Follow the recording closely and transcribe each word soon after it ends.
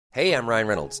Hey, I'm Ryan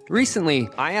Reynolds. Recently,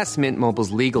 I asked Mint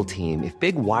Mobile's legal team if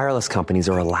big wireless companies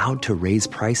are allowed to raise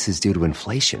prices due to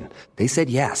inflation. They said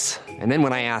yes. And then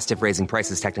when I asked if raising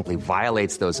prices technically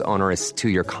violates those onerous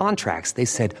two-year contracts, they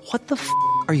said, "What the f***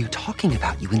 are you talking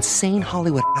about, you insane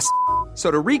Hollywood ass?" So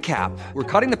to recap, we're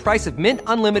cutting the price of Mint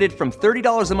Unlimited from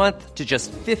 $30 a month to just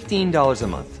 $15 a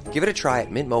month. Give it a try at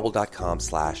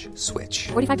mintmobile.com/switch.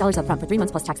 $45 up front for 3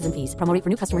 months plus taxes and fees. Promo rate for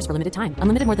new customers for limited time.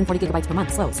 Unlimited more than 40 gigabytes per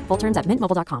month. Slows full terms at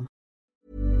mintmobile.com.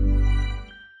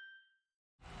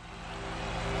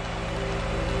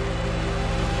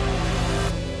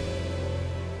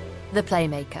 The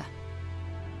Playmaker.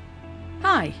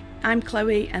 Hi, I'm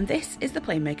Chloe and this is The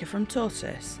Playmaker from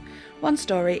Tortoise. One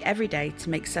story every day to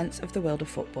make sense of the world of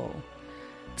football.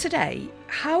 Today,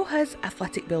 how has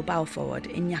Athletic Bilbao forward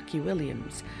Iñaki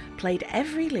Williams played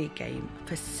every league game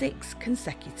for 6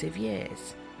 consecutive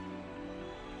years?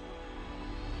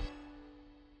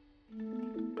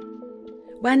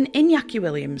 When Iñaki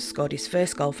Williams scored his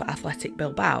first goal for Athletic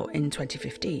Bilbao in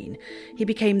 2015, he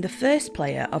became the first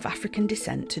player of African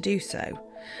descent to do so,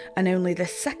 and only the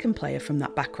second player from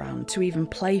that background to even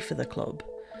play for the club.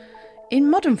 In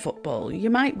modern football, you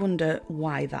might wonder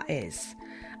why that is,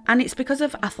 and it's because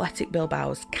of Athletic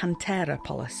Bilbao's Cantera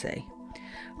policy.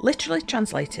 Literally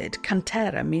translated,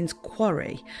 Cantera means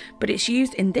quarry, but it's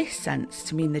used in this sense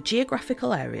to mean the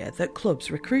geographical area that clubs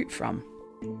recruit from.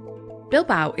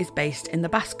 Bilbao is based in the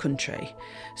Basque Country.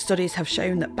 Studies have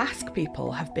shown that Basque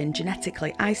people have been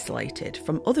genetically isolated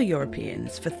from other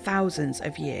Europeans for thousands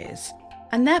of years.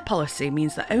 And their policy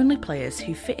means that only players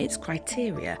who fit its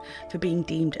criteria for being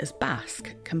deemed as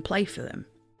Basque can play for them.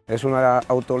 It's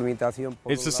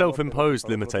a self-imposed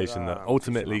limitation that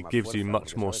ultimately gives you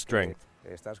much more strength,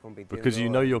 because you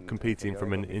know you're competing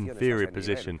from an inferior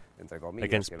position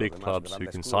against big clubs who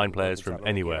can sign players from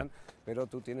anywhere.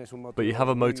 But you have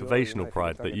a motivational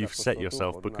pride that you've set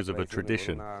yourself because of a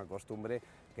tradition,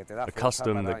 a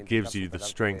custom that gives you the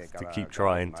strength to keep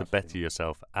trying to better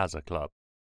yourself as a club.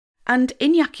 And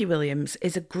Iñaki Williams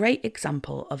is a great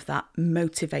example of that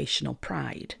motivational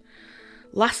pride.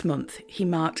 Last month, he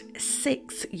marked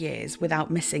 6 years without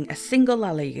missing a single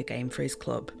La Liga game for his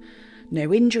club.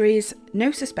 No injuries, no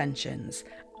suspensions,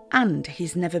 and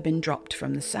he's never been dropped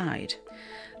from the side.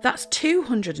 That's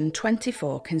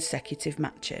 224 consecutive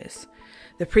matches.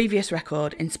 The previous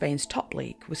record in Spain's top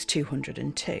league was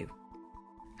 202.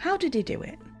 How did he do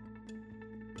it?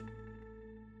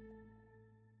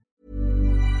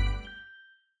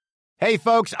 Hey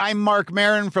folks, I'm Mark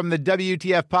Maron from the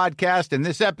WTF Podcast, and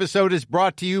this episode is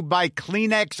brought to you by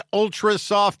Kleenex Ultra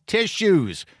Soft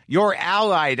Tissues, your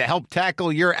ally to help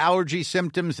tackle your allergy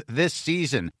symptoms this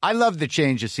season. I love the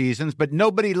change of seasons, but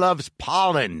nobody loves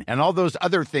pollen and all those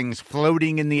other things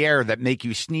floating in the air that make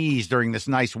you sneeze during this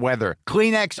nice weather.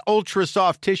 Kleenex Ultra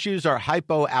Soft Tissues are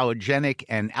hypoallergenic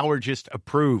and allergist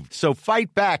approved, so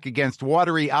fight back against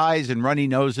watery eyes and runny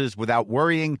noses without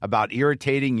worrying about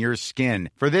irritating your skin.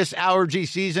 For this allergy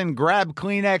season, grab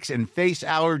Kleenex and face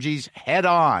allergies head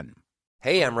on.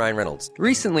 Hey, I'm Ryan Reynolds.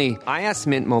 Recently, I asked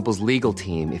Mint Mobile's legal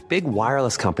team if big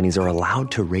wireless companies are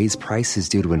allowed to raise prices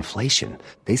due to inflation.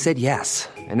 They said yes.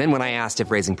 And then when I asked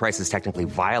if raising prices technically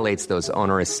violates those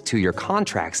onerous two-year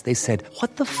contracts, they said,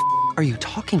 "What the f*** are you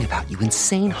talking about, you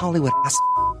insane Hollywood ass?"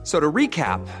 So to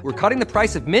recap, we're cutting the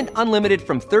price of Mint Unlimited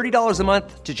from $30 a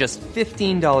month to just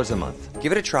 $15 a month.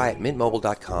 Give it a try at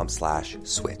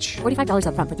mintmobile.com/switch. $45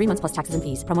 up front for 3 months plus taxes and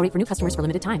fees. Promo rate for new customers for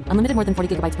limited time. Unlimited more than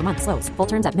 40 gigabytes per month. Slows full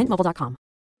terms at mintmobile.com.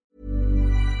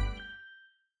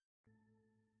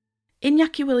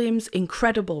 Iñaki Williams'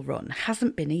 incredible run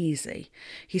hasn't been easy.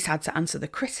 He's had to answer the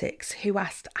critics who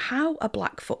asked how a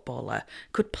black footballer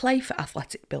could play for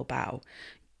Athletic Bilbao,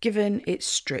 given its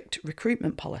strict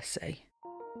recruitment policy.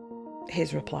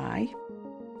 His reply: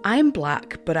 "I am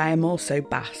black, but I am also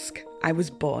Basque. I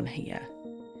was born here."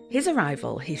 His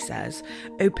arrival, he says,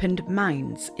 opened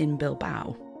minds in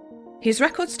Bilbao. His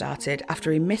record started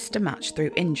after he missed a match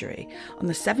through injury on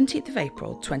the 17th of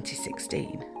April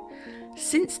 2016.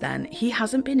 Since then, he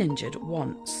hasn't been injured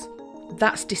once.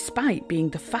 That's despite being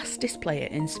the fastest player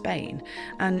in Spain,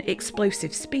 and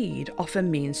explosive speed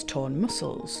often means torn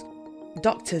muscles.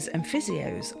 Doctors and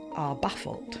physios are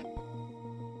baffled.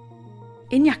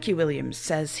 Iñaki Williams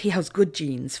says he has good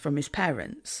genes from his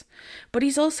parents, but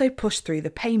he's also pushed through the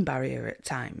pain barrier at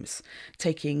times,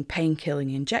 taking pain-killing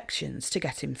injections to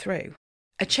get him through.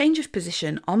 A change of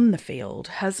position on the field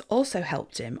has also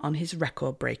helped him on his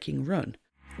record-breaking run.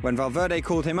 When Valverde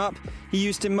called him up, he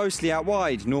used him mostly out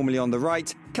wide, normally on the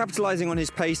right, capitalising on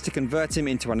his pace to convert him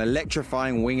into an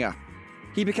electrifying winger.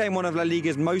 He became one of La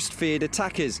Liga's most feared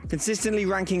attackers, consistently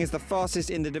ranking as the fastest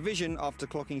in the division after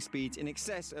clocking speeds in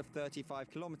excess of 35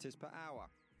 kilometres per hour.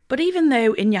 But even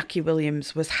though Iñaki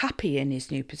Williams was happy in his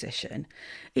new position,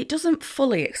 it doesn't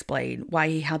fully explain why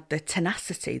he had the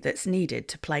tenacity that's needed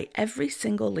to play every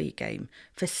single league game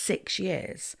for 6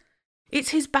 years. It's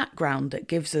his background that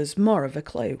gives us more of a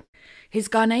clue. His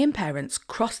Ghanaian parents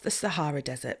crossed the Sahara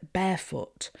Desert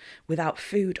barefoot, without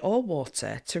food or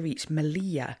water, to reach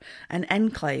Melilla, an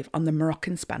enclave on the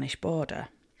Moroccan-Spanish border.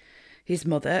 His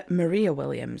mother, Maria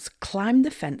Williams, climbed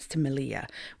the fence to Melilla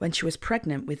when she was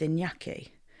pregnant with Iñaki.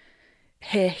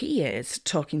 Here he is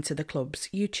talking to the club's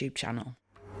YouTube channel.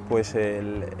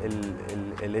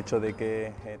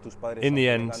 In the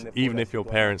end, even if your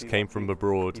parents came from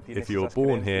abroad, if you're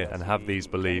born here and have these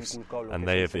beliefs, and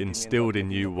they have instilled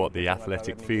in you what the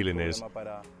athletic feeling is,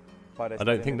 I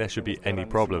don't think there should be any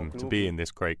problem to be in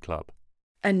this great club.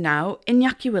 And now,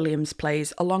 Iñaki Williams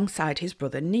plays alongside his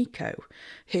brother Nico,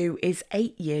 who is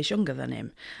 8 years younger than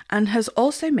him, and has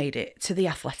also made it to the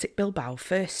Athletic Bilbao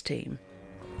first team.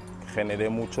 I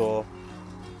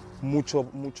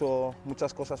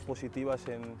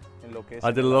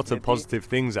did a lot of positive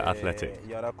things at Athletic,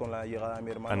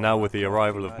 and now with the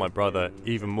arrival of my brother,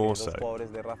 even more so.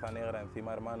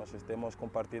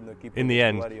 In the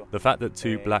end, the fact that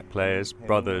two black players,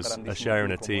 brothers, are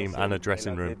sharing a team and a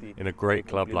dressing room in a great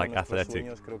club like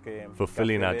Athletic,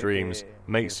 fulfilling our dreams,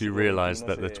 makes you realise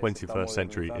that the 21st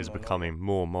century is becoming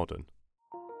more modern.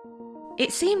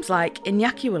 It seems like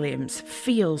Iñaki Williams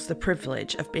feels the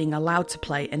privilege of being allowed to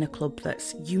play in a club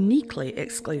that's uniquely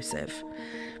exclusive,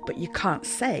 but you can't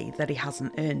say that he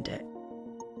hasn't earned it.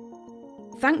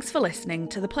 Thanks for listening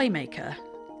to The Playmaker.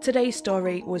 Today's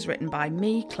story was written by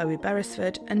me, Chloe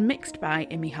Beresford, and mixed by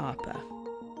Imi Harper.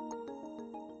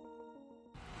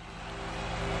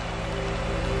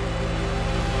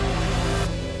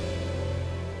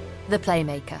 The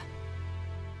Playmaker.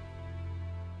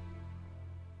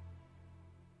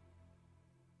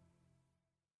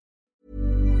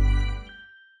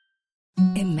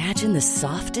 Imagine the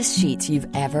softest sheets you've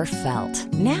ever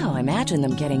felt. Now imagine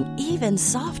them getting even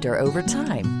softer over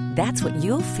time. That's what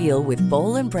you'll feel with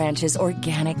Boll & Branch's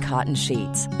organic cotton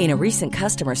sheets. In a recent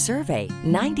customer survey,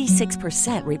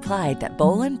 96% replied that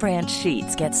Boll & Branch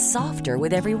sheets get softer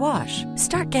with every wash.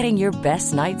 Start getting your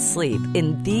best night's sleep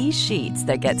in these sheets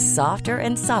that get softer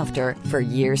and softer for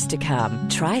years to come.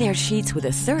 Try their sheets with a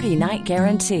 30-night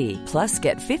guarantee. Plus,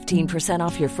 get 15%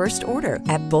 off your first order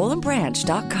at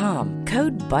bollandbranch.com.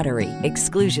 Code BUTTERY.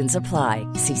 Exclusions apply.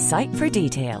 See site for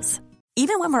details.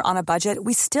 Even when we're on a budget,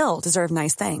 we still deserve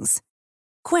nice things.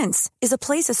 Quince is a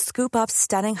place to scoop up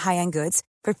stunning high-end goods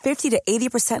for 50 to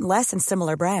 80% less than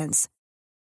similar brands.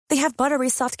 They have buttery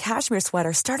soft cashmere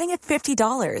sweaters starting at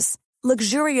 $50,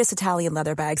 luxurious Italian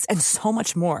leather bags, and so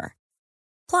much more.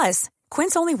 Plus,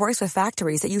 Quince only works with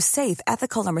factories that use safe,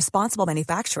 ethical, and responsible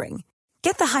manufacturing.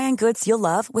 Get the high-end goods you'll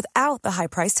love without the high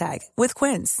price tag with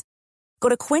Quince. Go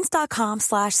to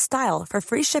quince.com/style for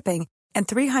free shipping and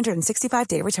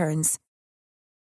 365-day returns.